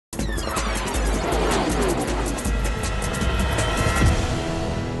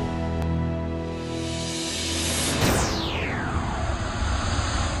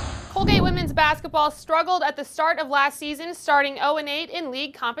basketball struggled at the start of last season, starting 0-8 in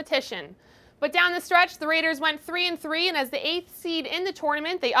league competition. But down the stretch, the Raiders went 3-3, and as the 8th seed in the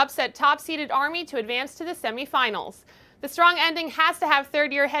tournament, they upset top-seeded Army to advance to the semifinals. The strong ending has to have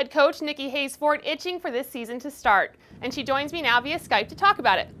third-year head coach Nicci Hays Fort itching for this season to start. And she joins me now via Skype to talk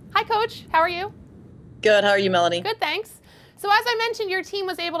about it. Hi, Coach. How are you? Good. How are you, Melanie? Good, thanks. So as I mentioned, your team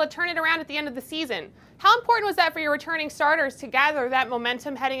was able to turn it around at the end of the season. How important was that for your returning starters to gather that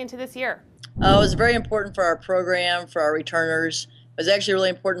momentum heading into this year? It was very important for our program, for our returners. It was actually really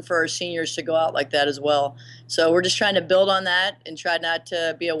important for our seniors to go out like that as well. So we're just trying to build on that and try not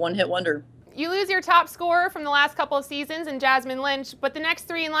to be a one-hit wonder. You lose your top scorer from the last couple of seasons in Jasmine Lynch, but the next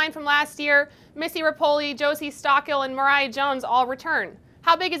three in line from last year, Missy Rapoli, Josie Stockill, and Mariah Jones all return.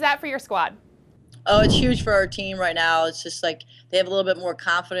 How big is that for your squad? Oh, it's huge for our team right now. It's just like they have a little bit more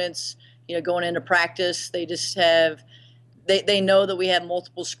confidence, going into practice. They just have they know that we have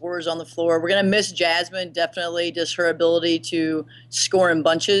multiple scorers on the floor. We're going to miss Jasmine, definitely, just her ability to score in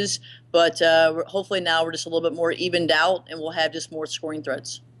bunches. But hopefully now we're just a little bit more evened out, and we'll have just more scoring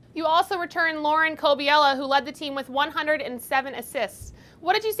threats. You also returned Lauren Kobiela, who led the team with 107 assists.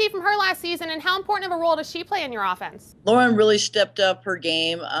 What did you see from her last season, and how important of a role does she play in your offense? Lauren really stepped up her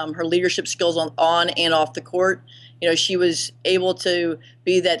game, her leadership skills on and off the court. She was able to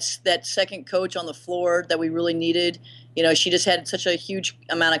be that second coach on the floor that we really needed. She just had such a huge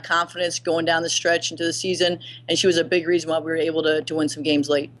amount of confidence going down the stretch into the season, and she was a big reason why we were able to win some games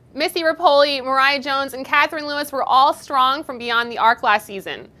late. Missy Rapoli, Mariah Jones, and Catherine Lewis were all strong from beyond the arc last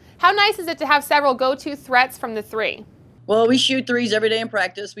season. How nice is it to have several go-to threats from the three? Well, we shoot threes every day in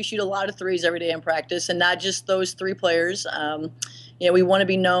practice. We shoot a lot of threes every day in practice, and not just those three players. We want to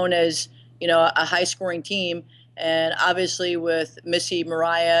be known as, a high-scoring team. And obviously with Missy,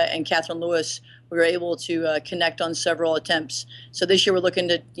 Mariah, and Catherine Lewis, we were able to connect on several attempts. So this year we're looking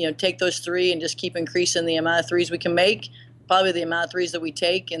to, take those three and just keep increasing the amount of threes we can make, probably the amount of threes that we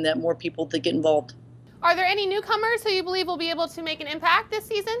take, and that more people to get involved. Are there any newcomers who you believe will be able to make an impact this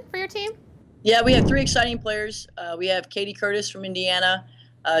season for your team? Yeah, we have three exciting players. We have Katie Curtis from Indiana,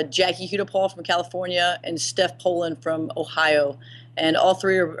 Jackie Hudapal from California, and Steph Poland from Ohio. And all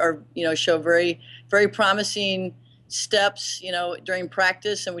three are show very, very promising steps, during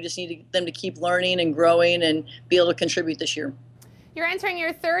practice, and we just need them to keep learning and growing and be able to contribute this year. You're entering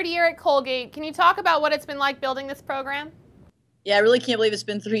your third year at Colgate. Can you talk about what it's been like building this program? Yeah, I really can't believe it's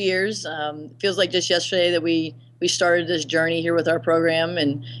been 3 years. It feels like just yesterday that we started this journey here with our program,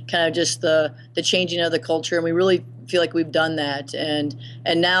 and kind of just the changing of the culture, and we really feel like we've done that. And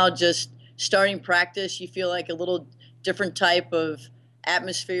now just starting practice, you feel like a little different type of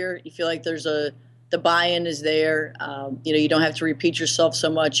atmosphere. You feel like the buy-in is there. You don't have to repeat yourself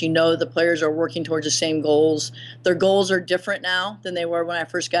so much. The players are working towards the same goals. Their goals are different now than they were when I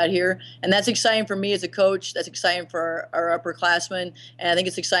first got here. And that's exciting for me as a coach. That's exciting for our upperclassmen. And I think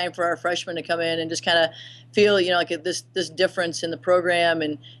it's exciting for our freshmen to come in and just kind of feel, like this difference in the program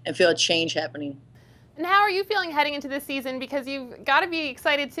and feel a change happening. And how are you feeling heading into this season? Because you've got to be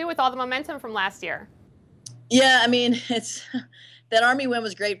excited, too, with all the momentum from last year. Yeah, that Army win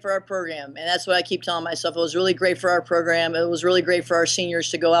was great for our program, and that's what I keep telling myself. It was really great for our program. It was really great for our seniors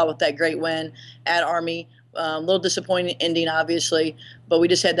to go out with that great win at Army. A little disappointing ending, obviously, but we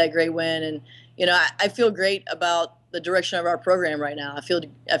just had that great win. And, I feel great about the direction of our program right now. I feel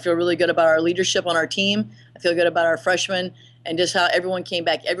really good about our leadership on our team. I feel good about our freshmen and just how everyone came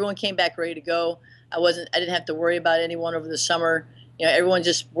back. Everyone came back ready to go. I didn't have to worry about anyone over the summer. Everyone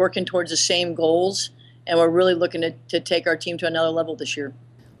just working towards the same goals. And we're really looking to take our team to another level this year.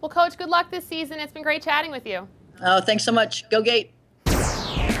 Well, Coach, good luck this season. It's been great chatting with you. Oh, thanks so much. Go Gate.